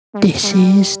This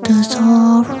is the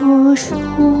Zara Show.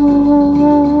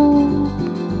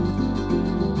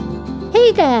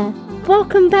 Hey there,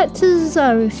 welcome back to the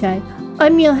Zara Show.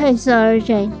 I'm your host Zara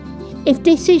Jane. If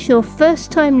this is your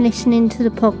first time listening to the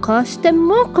podcast, then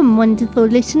welcome, wonderful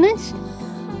listeners.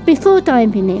 Before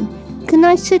diving in, can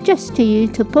I suggest to you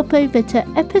to pop over to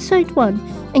episode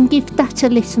 1 and give that a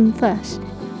listen first?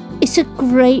 It's a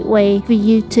great way for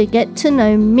you to get to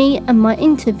know me and my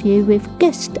interview with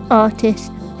guest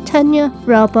artist Tanya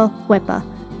Weber.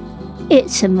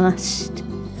 It's a must.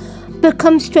 But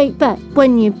come straight back,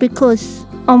 won't you, because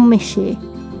I'll miss you.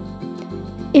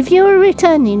 If you're a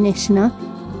returning listener,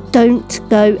 don't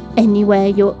go anywhere,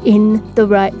 you're in the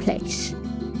right place.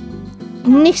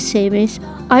 In this series,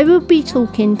 I will be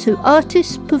talking to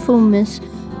artists, performers,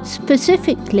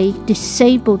 specifically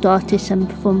disabled artists and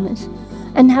performers,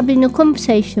 and having a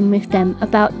conversation with them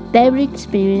about their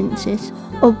experiences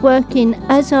of working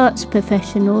as arts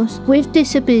professionals with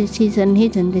disabilities and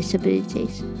hidden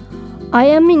disabilities. I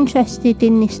am interested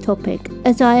in this topic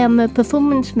as I am a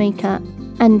performance maker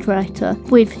and writer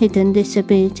with hidden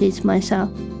disabilities myself.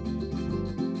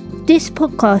 This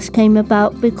podcast came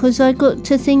about because I got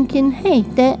to thinking, hey,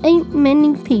 there ain't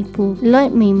many people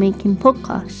like me making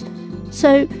podcasts,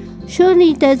 so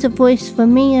surely there's a voice for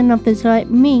me and others like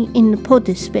me in the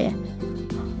podosphere.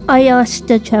 I asked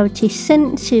the charity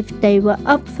Sense if they were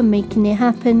up for making it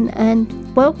happen,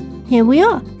 and well, here we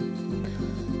are.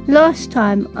 Last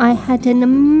time I had an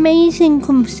amazing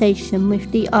conversation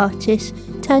with the artist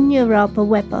Tanya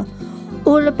Weber,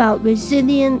 all about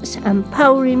resilience and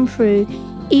powering through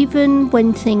even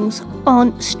when things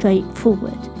aren't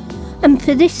straightforward. And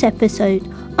for this episode,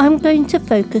 I'm going to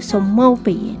focus on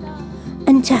well-being.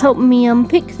 And to help me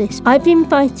unpick this, I've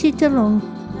invited along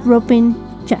Robin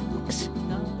Jax.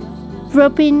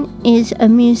 Robin is a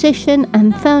musician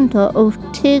and founder of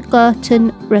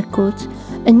Tiergarten Records,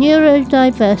 a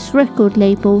neurodiverse record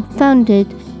label founded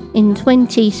in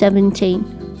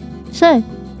 2017. So,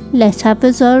 let's have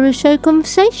a Zara Show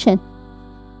conversation.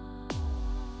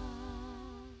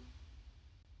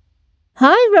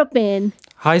 Hi, Robin.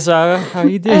 Hi, Zara. How are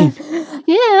you doing?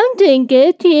 Yeah, I'm doing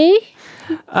good. You?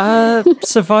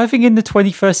 Surviving in the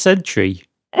 21st century,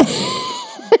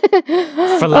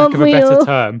 for lack of a better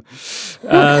term.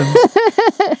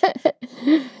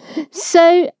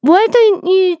 So, why don't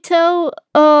you tell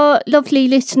our lovely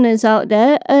listeners out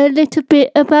there a little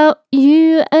bit about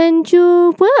you and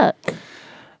your work?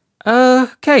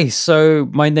 Okay, so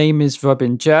my name is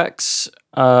Robin Jax,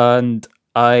 and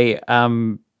I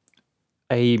am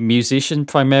a musician,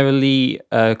 primarily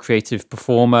a creative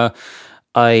performer.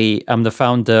 I am the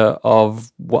founder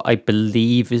of what I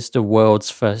believe is the world's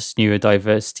first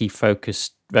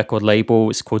neurodiversity-focused record label.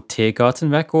 It's called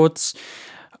Tiergarten Records.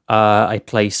 I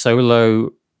play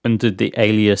solo under the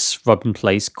alias Robin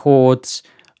Plays Chords.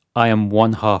 I am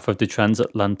one half of the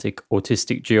transatlantic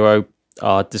autistic duo,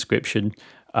 Description,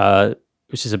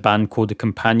 which is a band called The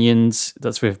Companions.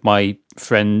 That's with my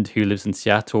friend who lives in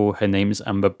Seattle. Her name is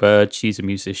Amber Bird. She's a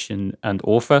musician and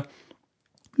author.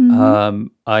 Mm-hmm.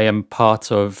 I am part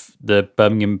of the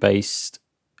Birmingham-based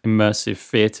immersive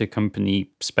theatre company,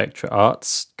 Spectra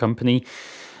Arts Company.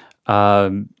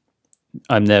 I'm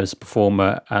there as a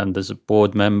performer and as a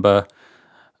board member.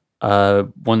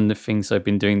 One of the things I've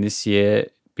been doing this year,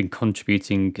 been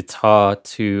contributing guitar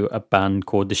to a band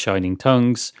called The Shining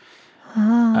Tongues,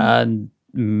 and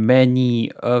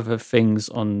many other things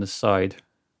on the side.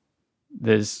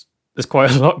 There's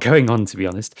quite a lot going on, to be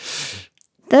honest.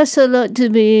 That's a lot to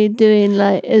be doing,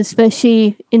 like,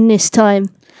 especially in this time.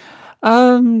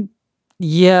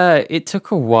 Yeah, it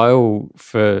took a while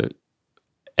for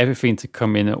everything to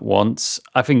come in at once.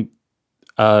 I think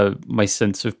my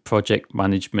sense of project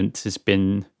management has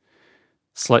been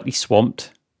slightly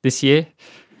swamped this year.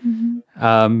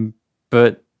 Mm-hmm.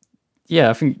 But yeah,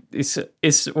 I think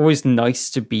it's always nice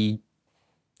to be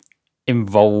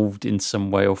involved in some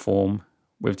way or form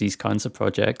with these kinds of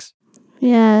projects.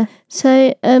 Yeah.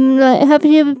 So, like, have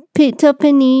you picked up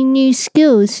any new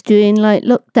skills during like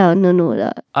lockdown and all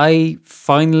that? I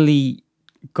finally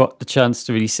got the chance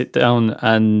to really sit down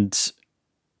and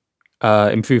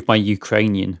improve my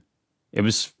Ukrainian. It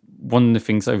was one of the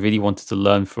things I really wanted to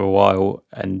learn for a while,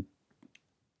 and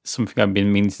something I've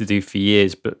been meaning to do for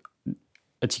years, but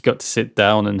actually got to sit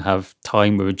down and have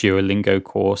time with a Duolingo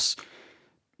course,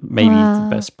 maybe the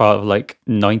best part of like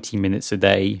 90 minutes a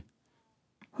day.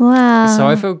 Wow. So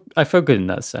I feel good in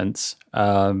that sense.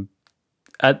 That's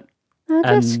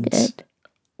good.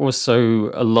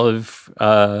 Also a lot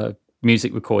of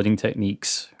music recording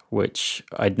techniques, which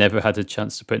I'd never had a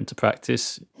chance to put into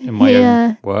practice in my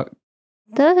own work.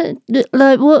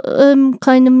 Like what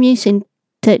kind of music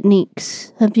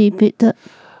techniques have you picked up?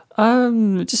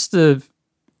 Just the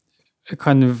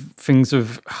kind of things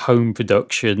of home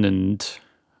production and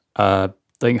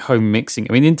like home mixing.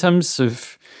 I mean, in terms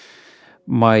of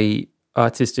my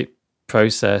artistic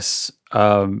process,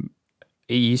 it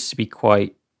used to be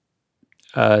quite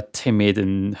timid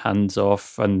and hands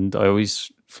off, and I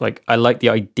always I like the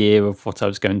idea of what I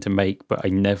was going to make, but I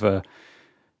never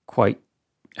quite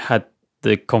had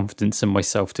the confidence in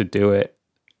myself to do it,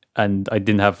 and I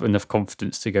didn't have enough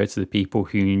confidence to go to the people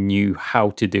who knew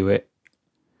how to do it.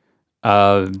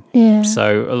 Yeah.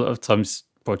 So a lot of times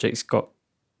projects got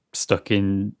stuck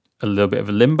in a little bit of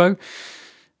a limbo.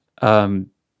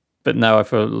 But now I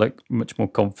feel like much more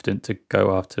confident to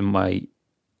go after my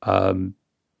own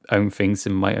things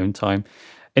in my own time.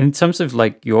 In terms of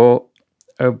like your,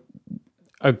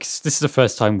 this is the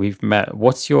first time we've met.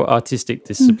 What's your artistic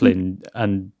discipline,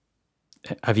 and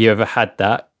have you ever had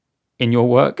that in your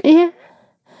work? Yeah.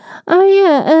 Oh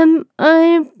yeah.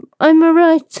 I'm a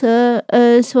writer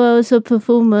as well as a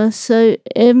performer. So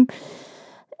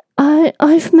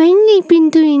I've mainly been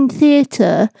doing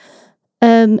theatre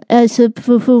as a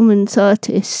performance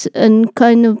artist and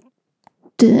kind of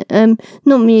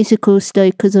not musicals though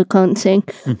because I can't sing,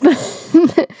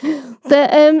 but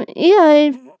yeah,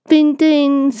 I've been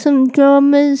doing some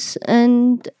dramas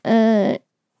and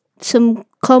some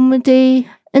comedy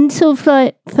and sort of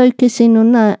like focusing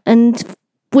on that. And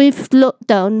with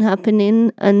lockdown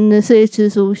happening and the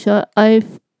theatres all shut,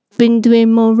 I've been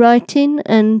doing more writing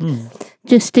and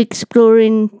just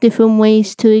exploring different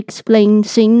ways to explain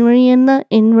scenery and that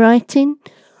in writing.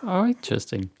 Oh,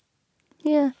 interesting.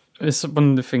 Yeah. It's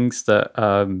one of the things that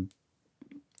I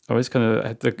always kind of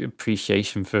had the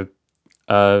appreciation for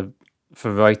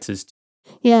writers.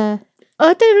 Yeah.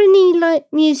 Are there any like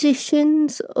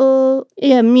musicians or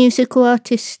musical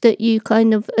artists that you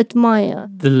kind of admire?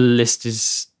 The list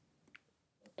is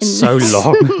so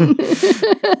long.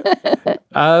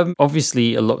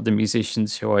 Obviously, a lot of the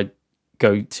musicians who I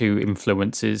go to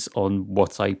influences on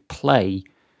what I play.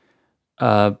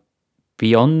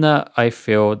 Beyond that, I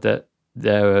feel that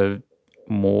there are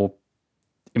more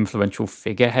influential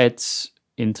figureheads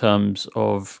in terms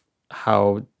of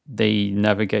how they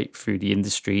navigate through the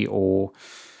industry or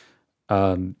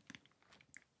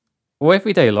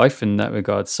everyday life in that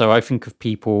regard. So I think of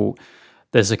people.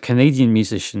 There's a Canadian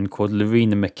musician called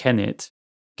Lorena McKennett.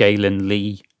 Galen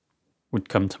Lee would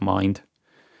come to mind.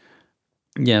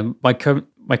 Yeah, my current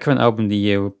album of the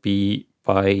year would be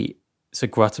by a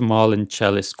Guatemalan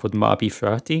cellist called Marby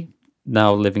Frati,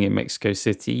 now living in Mexico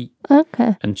City.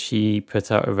 Okay. And she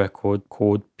put out a record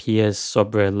called Pies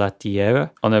sobre la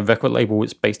Tierra on a record label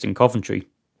that's based in Coventry.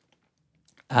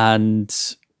 And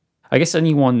I guess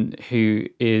anyone who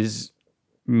is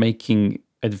making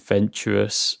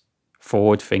adventurous,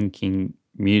 forward-thinking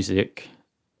music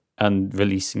and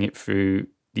releasing it through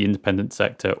the independent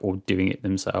sector or doing it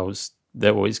themselves,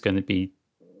 they're always going to be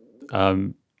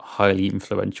highly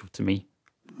influential to me.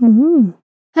 Mm-hmm.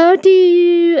 How do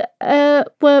you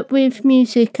work with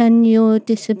music and your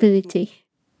disability?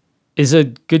 Is a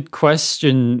good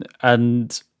question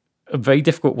and a very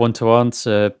difficult one to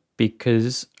answer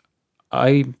because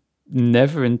I'm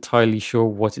never entirely sure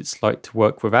what it's like to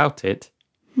work without it.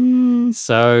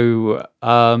 So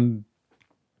I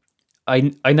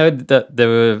know that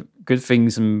there are good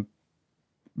things and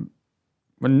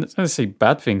when I say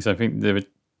bad things, I think there are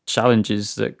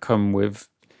challenges that come with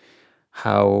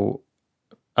how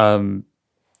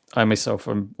I myself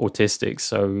am autistic,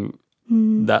 so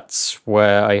that's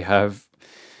where I have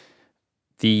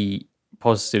the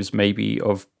positives maybe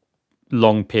of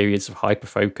long periods of hyper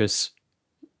focus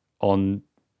on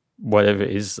whatever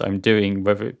it is I'm doing,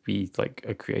 whether it be like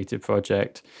a creative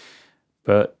project,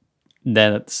 but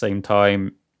then at the same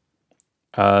time,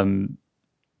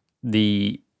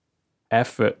 the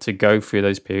effort to go through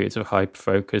those periods of hyper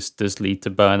focus does lead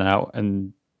to burnout,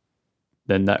 and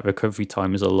then that recovery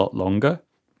time is a lot longer.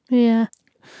 Yeah.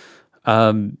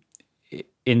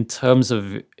 In terms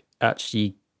of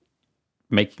actually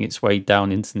making its way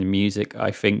down into the music,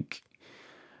 I think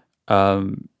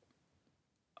I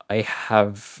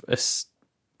have a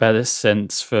better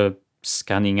sense for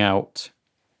scanning out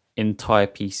entire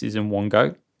pieces in one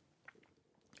go.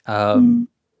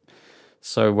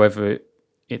 So whether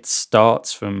it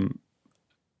starts from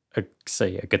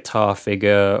say a guitar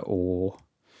figure or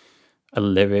a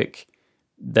lyric,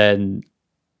 then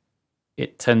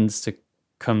it tends to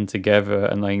come together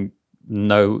and I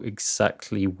know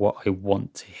exactly what I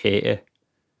want to hear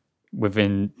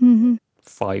within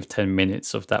 5-10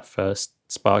 minutes of that first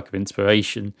spark of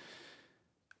inspiration.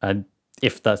 And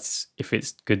if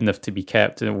it's good enough to be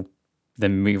kept, and it will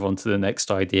then move on to the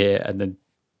next idea and then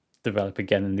develop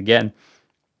again and again.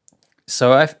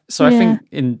 So I think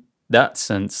in that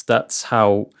sense, that's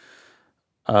how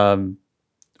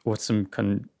autumn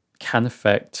can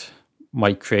affect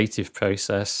my creative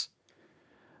process.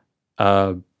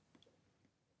 Yeah,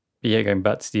 going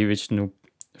back to the original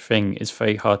thing, it's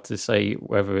very hard to say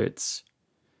whether it's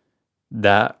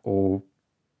that or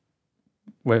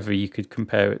whether you could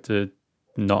compare it to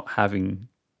not having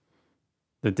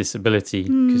the disability,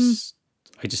 because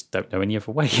I just don't know any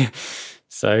other way.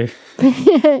 So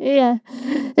yeah,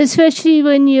 especially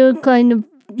when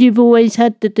you've always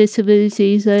had the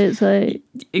disability, so it's like,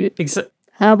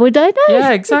 how would I know?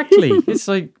 Yeah, exactly. It's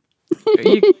like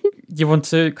you want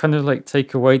to kind of like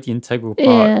take away the integral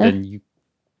part, then you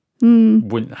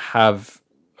wouldn't have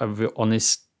a real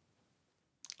honest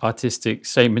artistic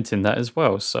statement in that as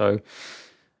well. So,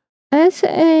 as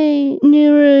a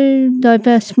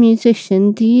neurodiverse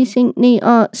musician, do you think the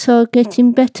arts are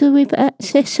getting better with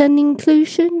access and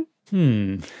inclusion?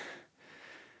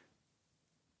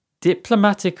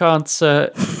 Diplomatic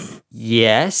answer,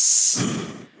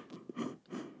 yes.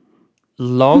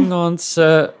 Long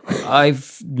answer,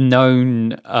 I've known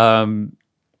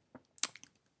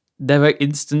there are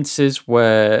instances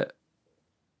where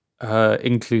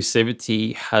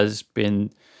inclusivity has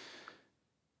been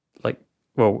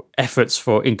efforts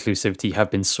for inclusivity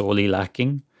have been sorely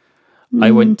lacking.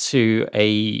 I went to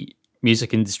a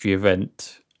music industry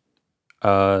event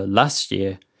last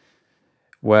year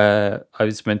where I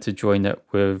was meant to join up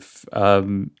with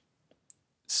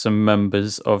some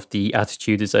members of the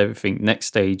Attitude is Everything Next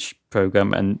Stage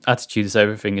program. And Attitude is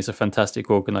Everything is a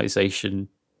fantastic organization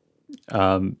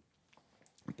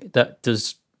that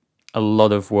does a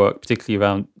lot of work, particularly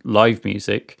around live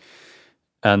music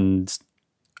and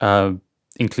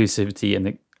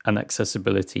inclusivity and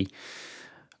accessibility.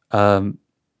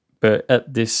 But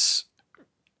at this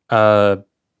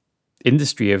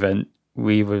industry event,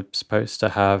 we were supposed to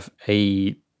have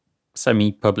a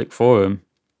semi-public forum,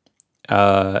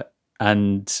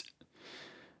 and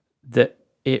that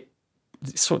it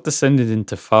sort of descended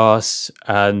into farce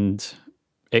and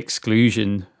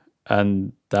exclusion,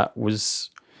 and that was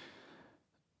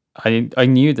I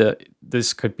knew that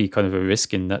this could be kind of a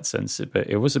risk in that sense, but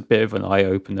it was a bit of an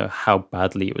eye-opener how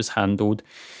badly it was handled.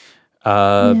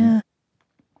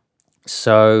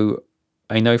 So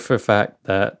I know for a fact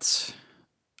that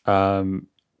the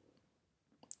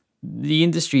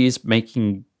industry is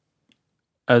making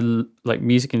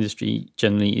music industry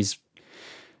generally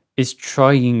is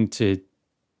trying to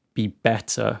be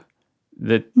better.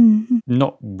 They're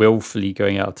not willfully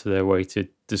going out to their way to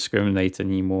discriminate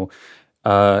anymore.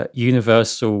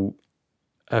 Universal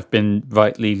have been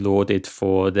rightly lauded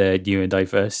for their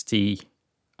neurodiversity,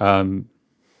 and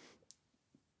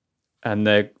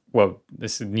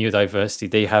this is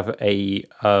neurodiversity. They have a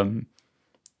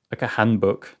like a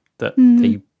handbook that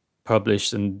they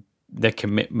published, and their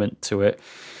commitment to it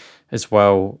as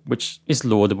well, which is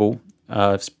laudable,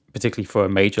 particularly for a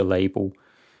major label.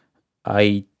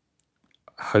 I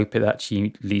hope it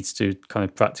actually leads to kind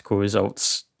of practical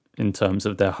results in terms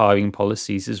of their hiring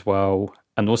policies as well,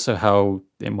 and also how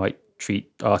they might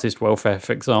treat artist welfare,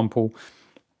 for example.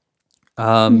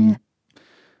 On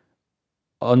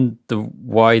the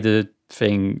wider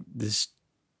thing, there's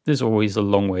always a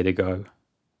long way to go.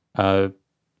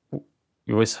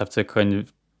 You always have to kind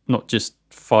of not just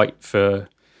fight for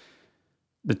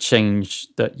the change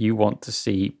that you want to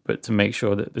see, but to make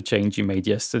sure that the change you made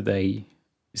yesterday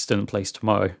is still in place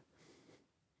tomorrow.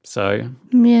 So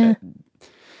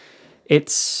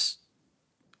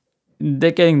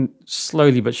they're getting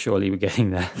slowly but surely. We're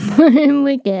getting there.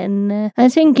 We're getting there. I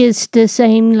think it's the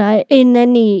same like in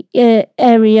any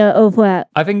area of work.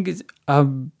 I think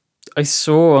I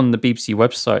saw on the BBC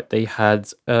website they had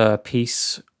a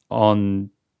piece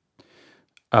on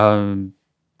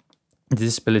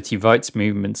disability rights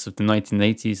movements of the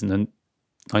 1980s and the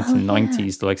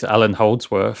 1990s, like Alan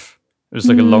Holdsworth. It was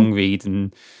like a long read,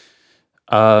 and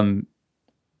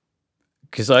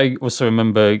because I also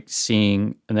remember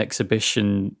seeing an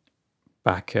exhibition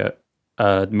back at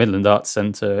Midland Arts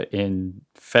Centre in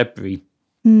February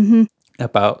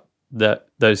about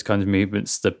those kinds of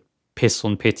movements, the piss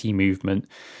on pity movement,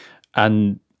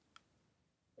 and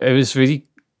it was really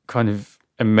kind of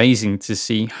amazing to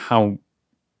see how,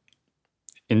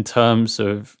 in terms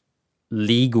of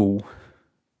legal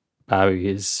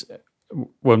barriers,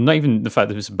 well, not even the fact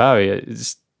that it was a barrier,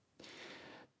 it's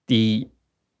the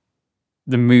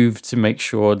move to make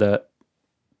sure that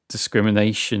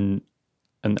discrimination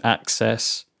and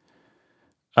access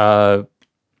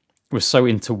were so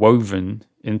interwoven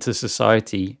into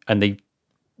society, and they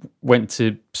went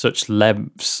to such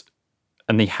lengths,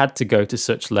 and they had to go to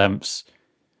such lengths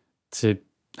to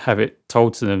have it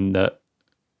told to them that,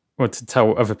 or to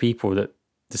tell other people that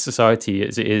the society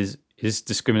as it is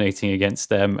discriminating against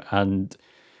them, and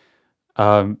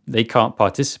they can't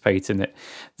participate in it.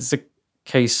 There's a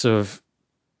case of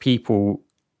people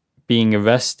being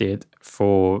arrested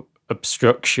for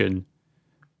obstruction,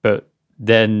 but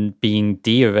then being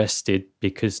de-arrested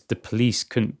because the police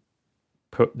couldn't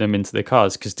put them into the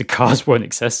cars because the cars weren't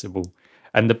accessible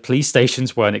and the police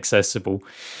stations weren't accessible.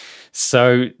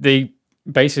 So they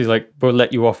basically like, we'll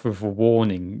let you off with a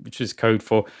warning, which is code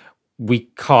for we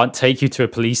can't take you to a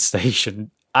police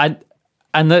station. And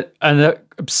the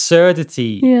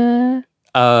absurdity. Yeah.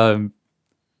 And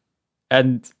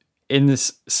in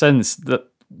this sense that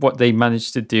what they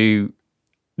managed to do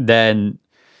then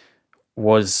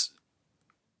was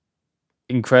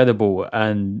incredible,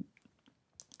 and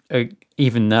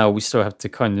even now we still have to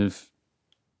kind of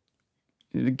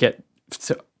get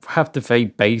to have the very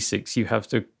basics. You have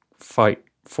to fight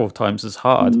 4 times as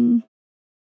hard.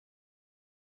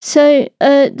 So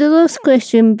the last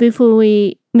question before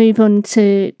we move on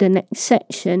to the next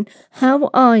section: how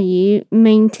are you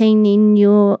maintaining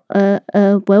your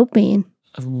well-being?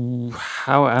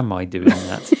 How am I doing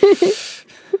that?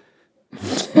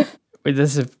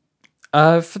 There's a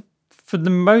for the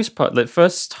most part, like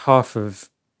first half of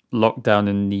lockdown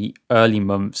in the early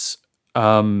months,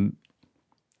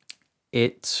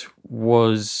 it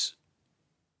was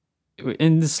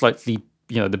in the slightly,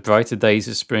 the brighter days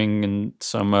of spring and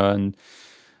summer, and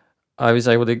I was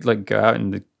able to like go out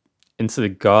into the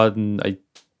garden.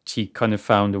 She kind of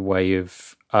found a way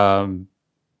of kind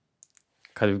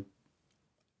of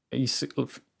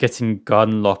getting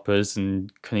garden loppers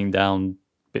and cutting down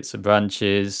bits of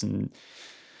branches and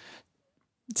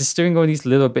just doing all these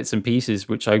little bits and pieces,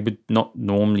 which I would not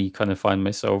normally kind of find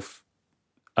myself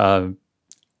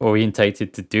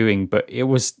orientated to doing. But it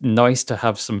was nice to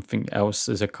have something else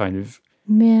as a kind of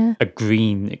a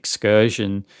green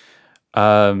excursion.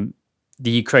 The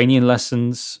Ukrainian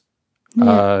lessons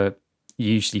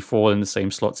usually fall in the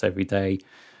same slots every day.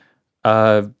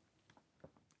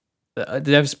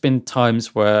 There's been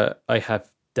times where I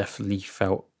have definitely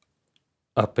felt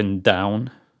up and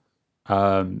down.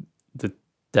 The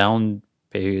down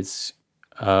periods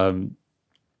have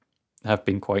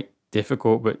been quite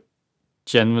difficult, but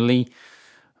generally,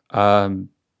 I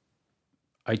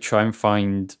try and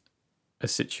find a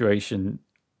situation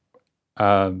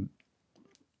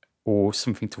or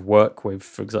something to work with.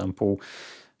 For example,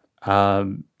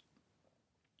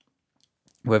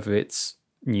 whether it's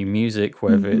new music,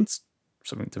 whether it's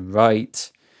something to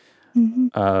write,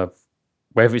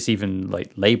 whether it's even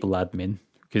like label admin,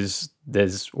 because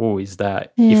there's always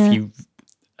that. Yeah.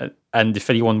 If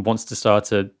anyone wants to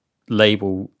start a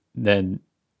label, then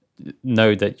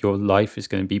know that your life is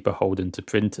going to be beholden to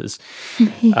printers.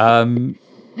 And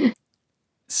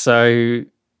also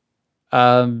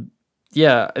one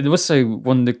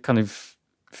of the kind of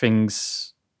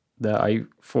things that I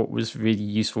thought was really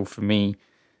useful for me,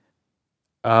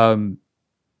 and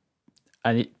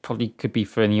it probably could be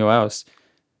for anyone else,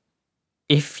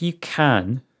 if you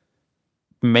can,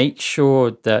 make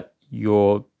sure that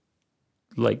your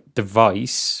like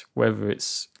device, whether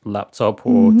it's laptop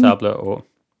or tablet or,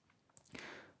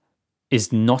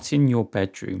 is not in your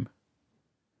bedroom.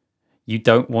 You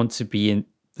don't want to be in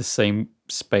the same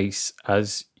space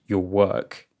as your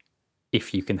work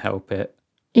if you can help it.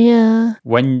 Yeah.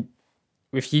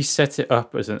 If you set it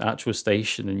up as an actual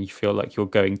station and you feel like you're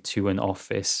going to an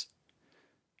office,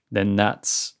 then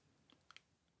that's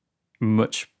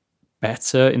much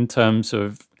better in terms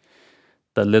of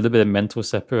the little bit of mental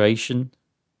separation.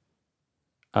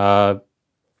 Treat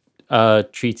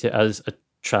it as a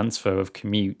transfer of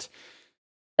commute.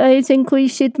 I think we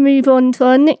should move on to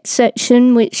our next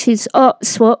section, which is Art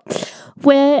Swap,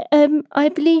 where I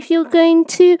believe you're going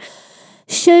to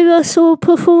show us or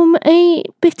perform a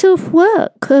bit of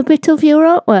work, a bit of your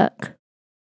artwork.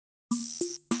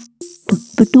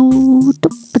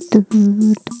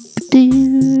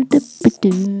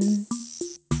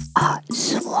 Art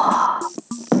Swap.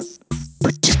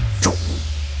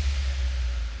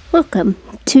 Welcome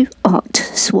to Art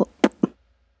Swap.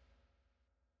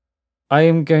 I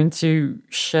am going to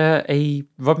share a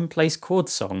Robin Plays chord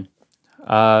song,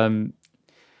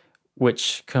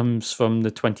 which comes from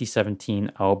the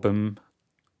 2017 album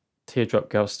Teardrop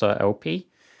Girl Star LP.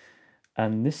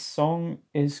 And this song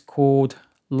is called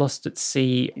Lost at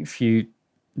Sea. If you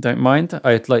don't mind,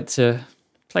 I'd like to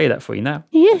play that for you now.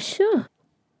 Yeah, sure.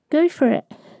 Go for it.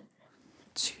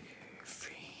 2,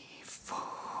 3, 4.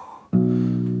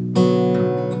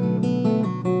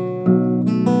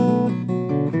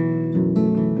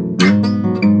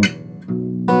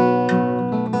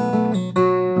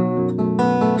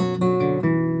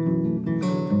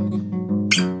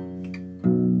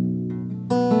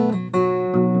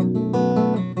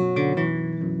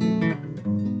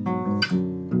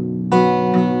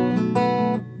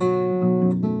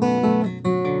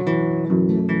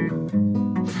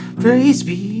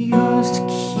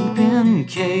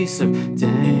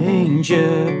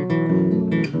 stranger.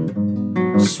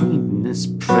 Sweetness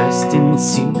pressed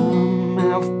into my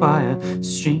mouth by a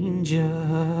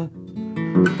stranger.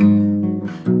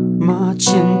 March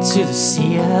into the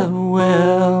sea at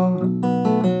will.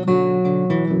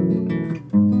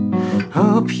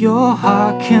 Hope your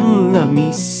heart can love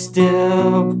me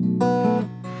still.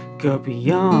 Go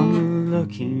beyond the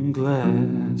looking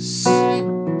glass.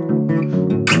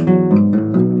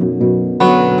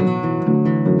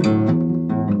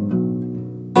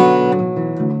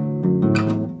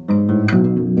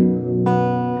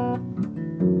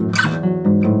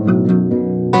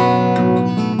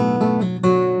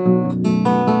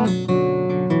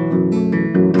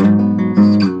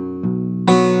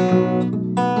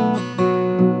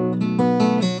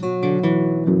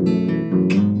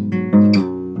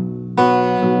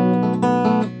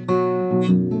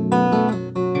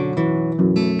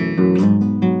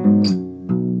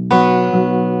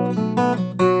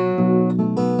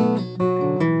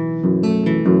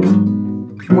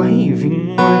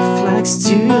 Waving my flags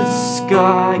to the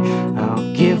sky,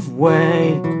 I'll give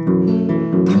way.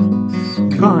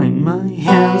 Bind my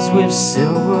hands with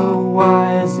silver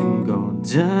wires and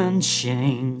golden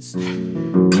chains.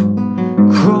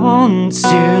 Crawl into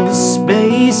the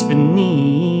space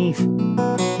beneath.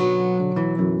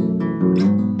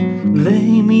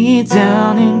 Lay me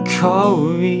down in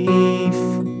coral reef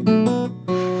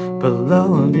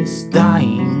below this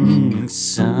dying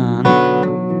sun.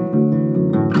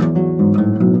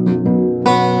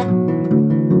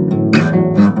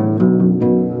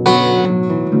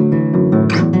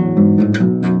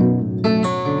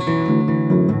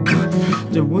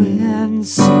 The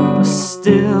winds are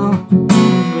still,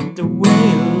 but the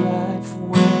way life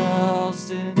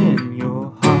wells it in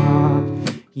your heart,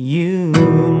 you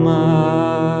must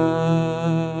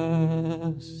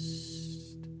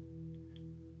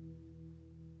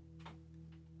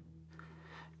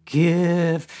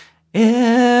give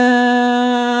in.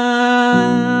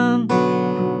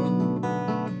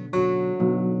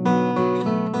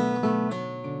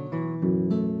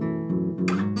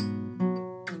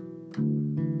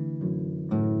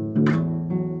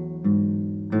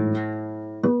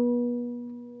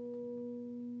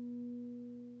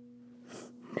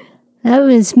 That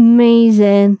was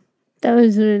amazing. That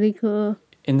was really cool.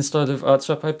 In the style of art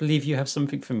swap, I believe you have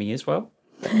something for me as well.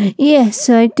 Yes,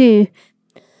 I do.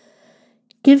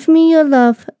 Give me your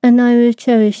love and I will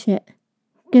cherish it.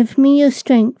 Give me your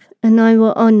strength and I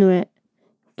will honour it.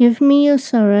 Give me your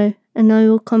sorrow and I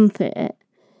will comfort it.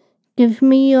 Give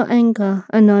me your anger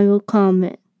and I will calm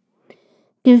it.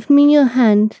 Give me your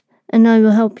hand and I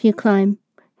will help you climb.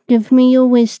 Give me your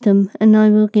wisdom and I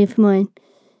will give mine.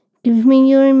 Give me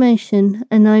your emotion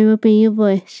and I will be your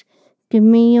voice. Give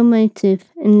me your motive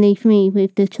and leave me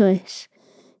with the choice.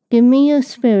 Give me your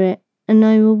spirit and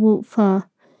I will walk far.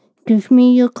 Give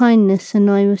me your kindness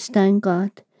and I will stand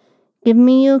guard. Give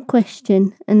me your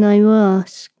question and I will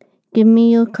ask. Give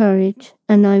me your courage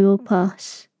and I will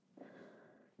pass.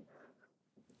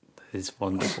 That is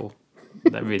wonderful.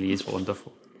 That really is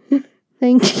wonderful.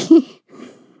 Thank you.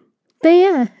 But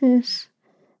yeah,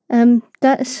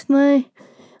 that's my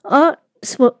art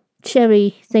swap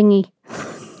cherry thingy.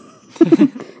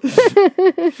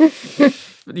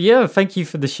 Yeah, thank you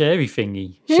for the sherry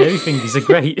thingy. Sherry thingies are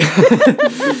great.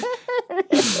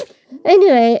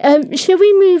 Anyway, shall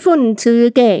we move on to the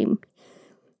game?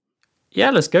 Yeah,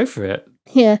 let's go for it.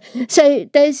 Yeah. So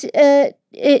there's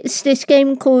it's this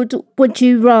game called Would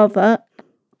You Rather.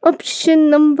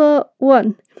 Option number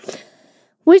 1.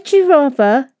 Would you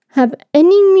rather have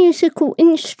any musical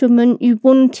instrument you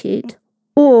wanted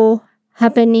or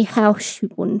have any house you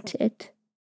wanted?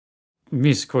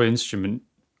 Musical instrument.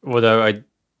 Although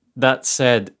that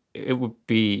said, it would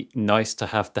be nice to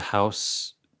have the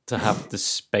house to have the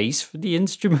space for the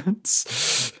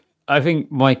instruments. I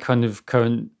think my kind of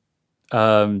current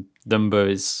number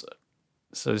is,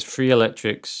 so there's 3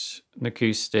 electrics, an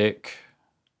acoustic,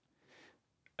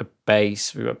 a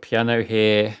bass. We've got a piano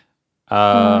here.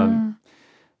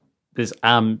 There's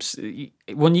amps.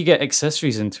 When you get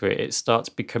accessories into it, it starts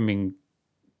becoming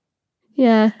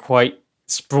quite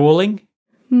sprawling.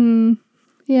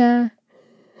 Yeah.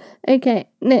 Okay,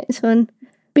 next one.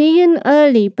 Be an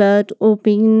early bird or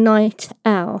be night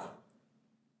owl?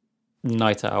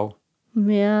 Night owl.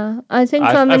 Yeah, I think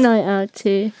I'm a night owl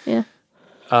too. Yeah.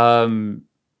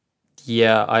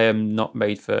 Yeah, I am not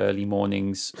made for early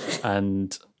mornings,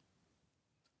 and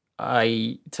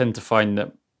I tend to find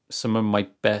that some of my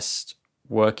best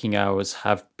working hours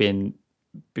have been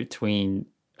between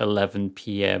 11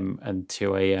 p.m. and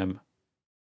 2 a.m.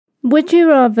 Would you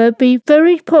rather be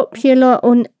very popular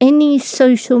on any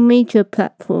social media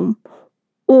platform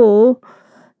or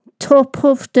top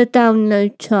of the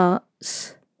download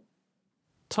charts?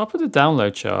 Top of the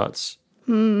download charts.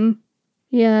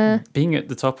 Yeah. Being at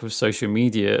the top of social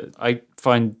media, I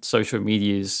find social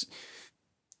media is...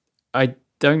 I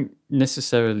don't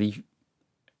necessarily...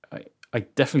 I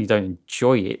definitely don't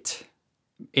enjoy it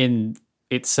in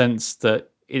its sense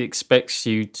that it expects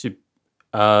you to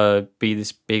be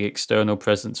this big external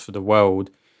presence for the world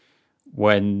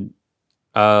when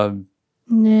for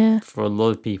a lot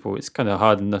of people it's kind of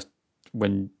hard enough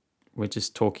when we're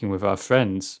just talking with our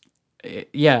friends.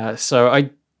 Yeah, so I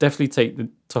definitely take the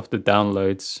top of the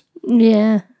downloads.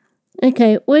 Yeah.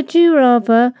 Okay, would you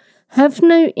rather have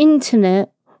no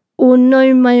internet or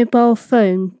no mobile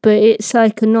phone, but it's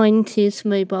like a 90s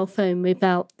mobile phone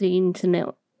without the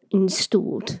internet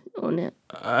installed on it?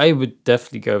 I would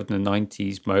definitely go with the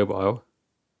 90s mobile.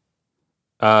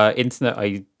 Internet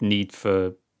I need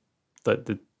for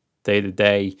the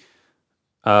day-to-day.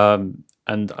 And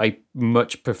I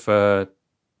much prefer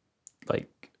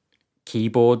like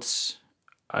keyboards.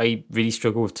 I really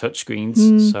struggle with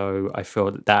touchscreens, so I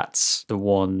feel that that's the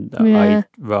one that I'd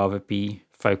rather be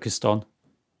focused on.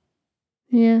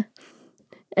 Yeah.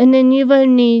 And then you're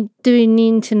only doing the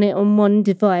internet on one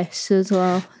device as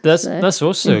well. That's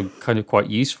also kind of quite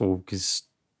useful because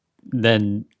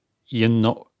then you're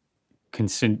not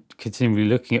continually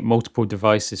looking at multiple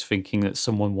devices thinking that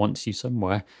someone wants you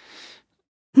somewhere.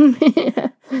 Would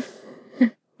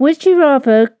you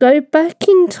rather go back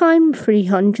in time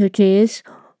 300 years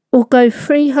or go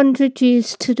 300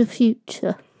 years to the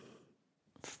future?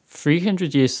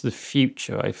 300 years to the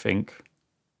future, I think.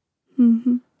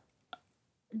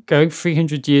 Going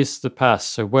 300 years to the past,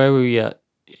 so where were we at?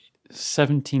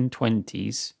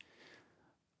 1720s.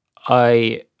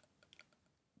 I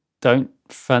don't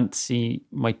fancy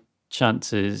my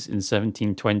chances in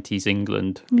 1720s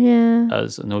England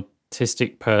as an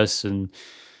autistic person,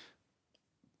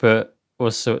 but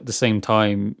also at the same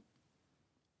time,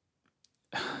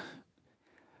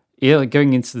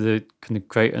 going into the kind of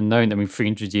great unknown. I mean,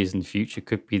 300 years in the future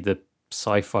could be the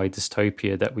sci-fi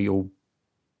dystopia that we all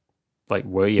like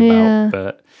worry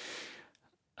about,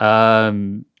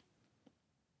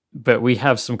 but we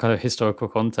have some kind of historical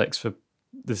context for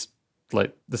this,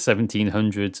 like the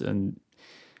 1700s, and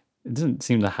it doesn't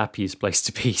seem the happiest place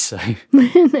to be. So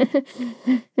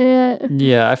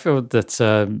yeah, I feel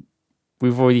that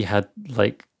we've already had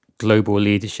like global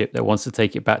leadership that wants to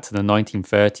take it back to the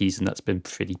 1930s, and that's been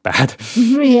pretty bad.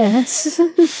 Yes.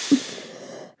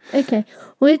 Okay.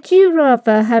 Would you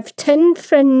rather have 10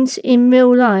 friends in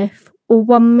real life or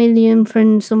 1 million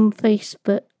friends on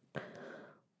Facebook?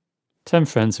 10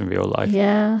 friends in real life.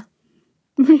 Yeah.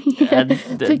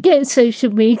 Forget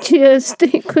social media,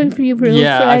 stick with your real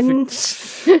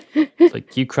friends.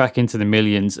 Like you crack into the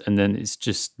millions and then it's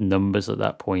just numbers at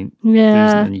that point. Yeah. There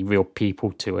isn't any real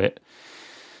people to it.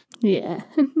 Yeah.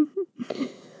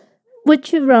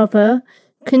 Would you rather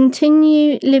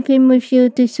continue living with your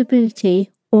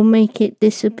disability or make it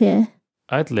disappear?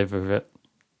 I'd live with it.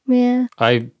 Yeah.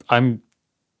 I'm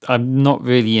not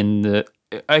really in the...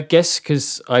 I guess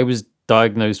because I was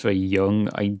diagnosed very young,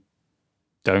 I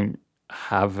don't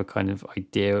have a kind of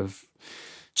idea of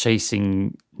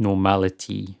chasing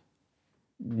normality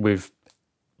with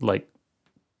like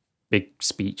big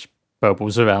speech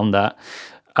bubbles around that.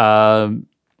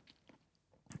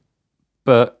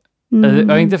 But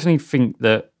I definitely think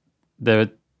that there are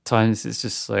times it's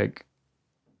just like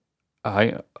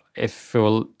I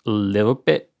feel a little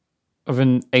bit of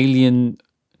an alien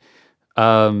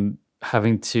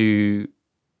having to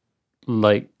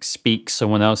like speak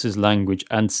someone else's language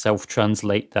and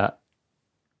self-translate that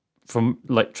from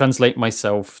like translate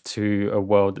myself to a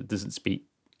world that doesn't speak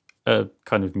a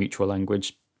kind of mutual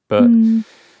language. But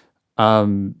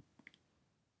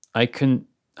I couldn't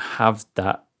have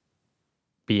that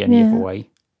be any other way.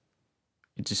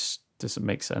 It just doesn't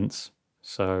make sense.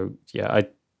 So yeah,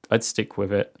 I'd stick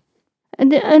with it.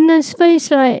 And I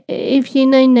suppose like if you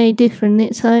know no different,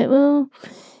 it's like, well,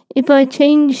 if I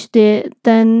changed it,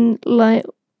 then like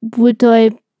would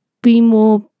I be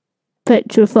more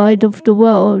petrified of the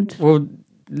world? Well,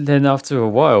 then after a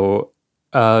while,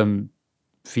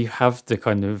 if you have the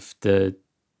kind of the,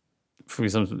 for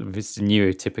example, if it's the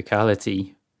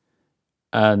neurotypicality,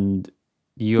 and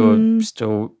you're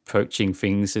still approaching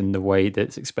things in the way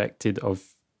that's expected of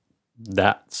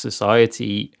that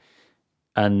society,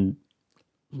 and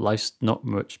life's not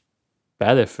much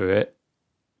better for it,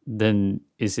 then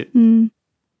is it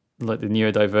like the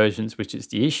neurodivergence which is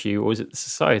the issue, or is it the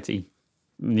society?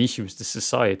 And the issue is the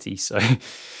society, so...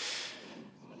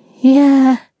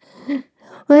 Yeah.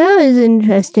 Well, that was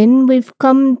interesting. We've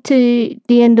come to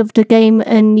the end of the game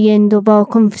and the end of our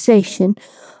conversation.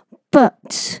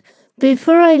 But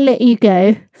before I let you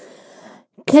go,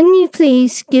 can you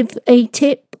please give a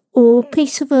tip or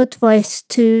piece of advice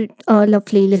to our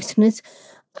lovely listeners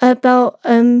about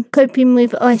coping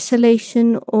with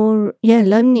isolation or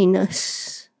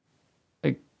loneliness?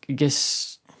 I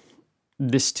guess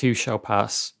this too shall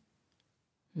pass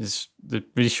is the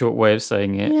really short way of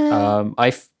saying it. Yeah.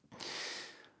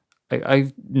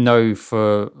 I know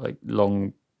for like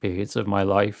long periods of my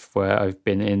life where I've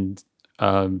been in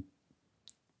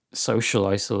social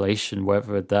isolation,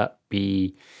 whether that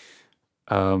be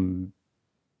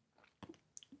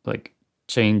like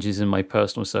changes in my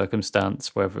personal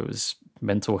circumstance, whether it was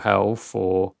mental health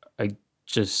or I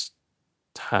just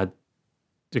had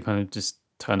to kind of just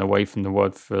turn away from the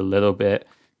world for a little bit.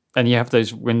 And you have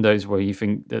those windows where you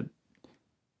think that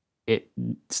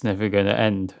it's never going to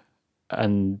end.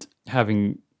 And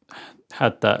having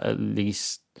had that at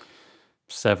least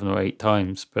 7 or 8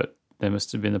 times, but there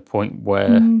must have been a point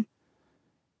where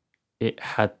it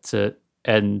had to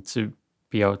end to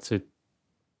be able to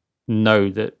know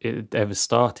that it had ever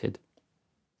started.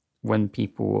 When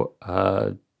people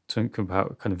talk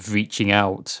about kind of reaching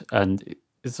out, and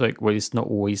it's like, well, it's not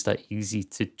always that easy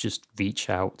to just reach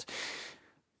out,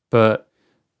 but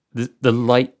the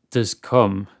light does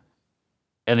come,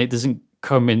 and it doesn't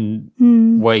come in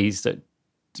ways that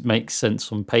make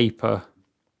sense on paper.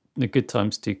 The good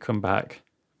times do come back.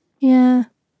 Yeah,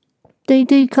 they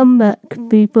do come back,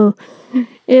 people.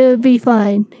 It'll be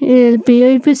fine. It'll be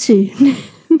over soon.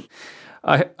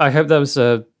 I hope that was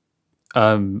a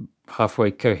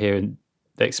halfway coherent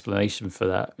explanation for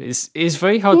that. It's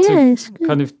very hard to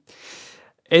kind of.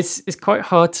 It's quite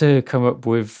hard to come up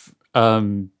with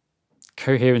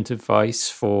coherent advice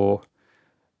for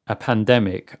a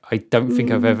pandemic. I don't think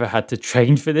I've ever had to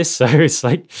train for this, so it's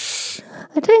like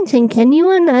I don't think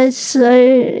anyone has. So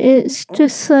it's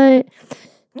just like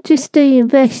just do your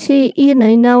best.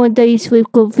 Nowadays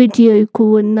we've got video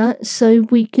call and that, so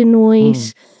we can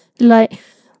always like.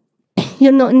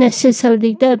 You're not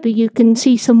necessarily there, but you can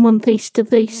see someone face to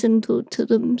face and talk to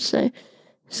them. So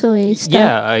it's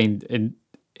yeah.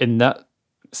 In that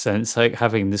sense, like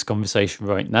having this conversation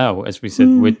right now, as we said,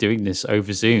 we're doing this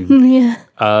over Zoom. Yeah.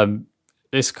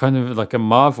 It's kind of like a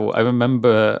marvel. I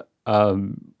remember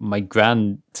my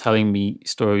gran telling me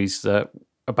stories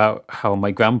about how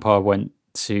my grandpa went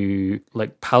to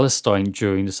like Palestine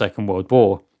during the Second World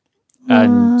War,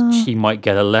 and she might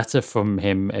get a letter from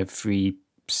him every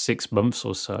 6 months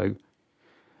or so.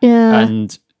 Yeah.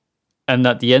 And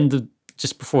at the end of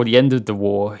just before the end of the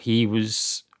war, he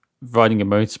was riding a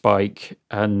motorbike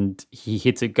and he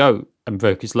hit a goat and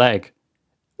broke his leg.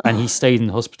 And he stayed in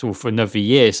hospital for another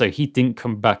year, so he didn't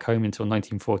come back home until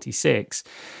 1946.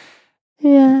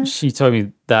 Yeah. She told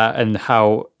me that, and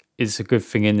how it's a good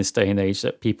thing in this day and age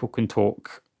that people can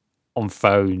talk on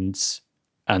phones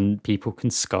and people can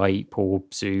Skype or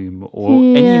Zoom or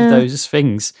any of those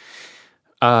things.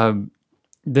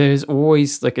 There's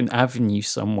always like an avenue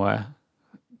somewhere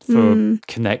for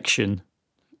connection.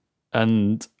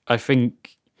 And I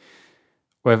think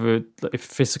whether like,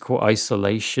 physical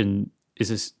isolation is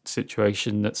a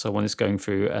situation that someone is going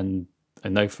through, and I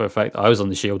know for a fact I was on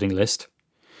the shielding list.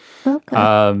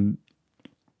 Okay.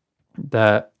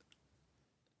 That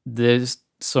there's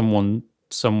someone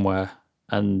somewhere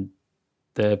and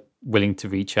they're willing to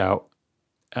reach out.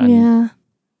 And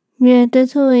yeah,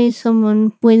 there's always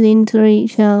someone willing to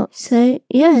reach out. So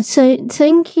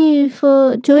thank you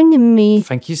for joining me.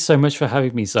 Thank you so much for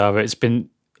having me, Zara. It's been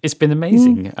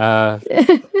amazing.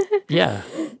 Yeah.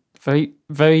 Very,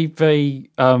 very,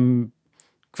 very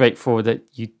grateful that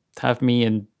you have me,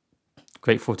 and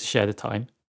grateful to share the time.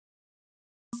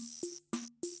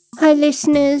 Hi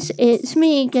listeners, it's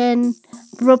me again.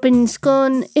 Robin's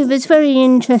gone. It was very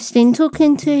interesting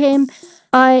talking to him.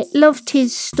 I loved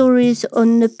his stories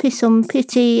on the piss on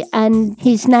pity and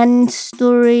his nan's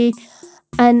story,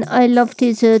 and I loved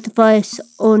his advice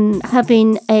on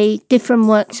having a different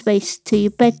workspace to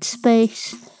your bed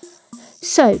space.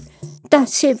 So,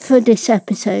 that's it for this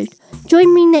episode.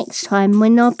 Join me next time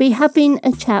when I'll be having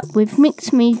a chat with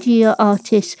mixed media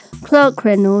artist Clark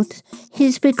Reynolds.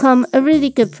 He's become a really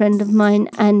good friend of mine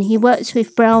and he works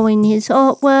with Brow in his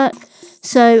artwork,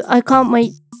 so I can't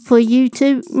wait for you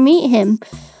to meet him.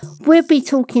 We'll be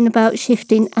talking about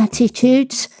shifting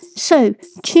attitudes, so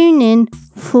tune in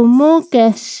for more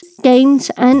guests,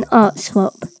 games and art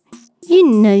swap. You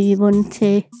know you want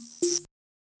to.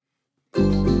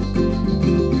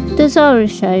 The Zara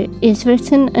Show is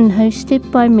written and hosted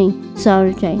by me,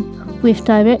 Zara Jane. with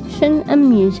direction and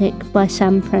music by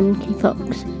Sam Frankie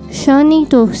Fox. Shani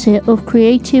Dorset of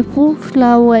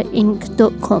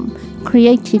CreativeWallflowerInc.com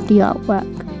created the artwork.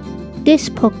 This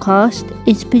podcast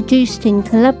is produced in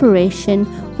collaboration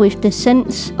with the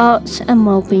Sense Arts and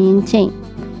Wellbeing team.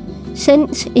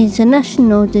 Sense is a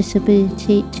national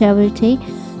disability charity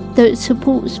that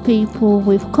supports people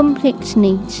with complex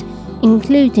needs,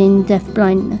 including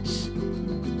deafblindness.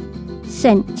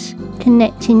 Sense,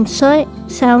 connecting sight,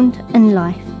 sound and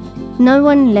life. No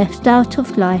one left out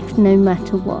of life, no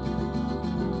matter what.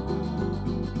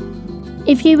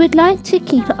 If you would like to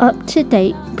keep up to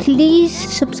date, please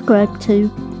subscribe to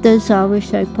the Zara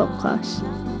Show podcast.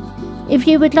 If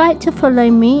you would like to follow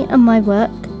me and my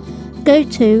work, go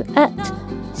to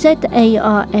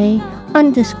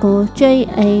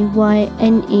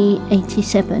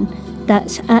 @Zara_JAYNE87.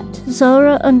 That's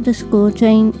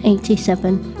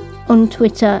 @Zara_Jane87 on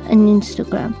Twitter and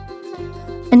Instagram.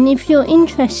 And if you're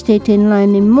interested in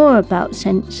learning more about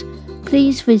Sense,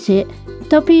 please visit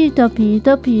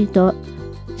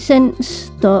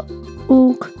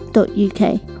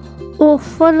www.sense.org.uk or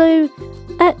follow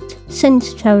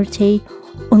 @Sense Charity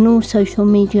on all social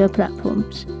media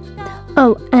platforms.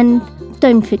 Oh, and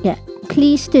don't forget,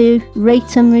 please do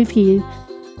rate and review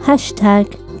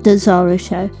 #The Zara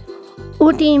Show.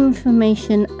 All the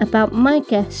information about my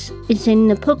guests is in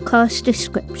the podcast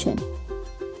description.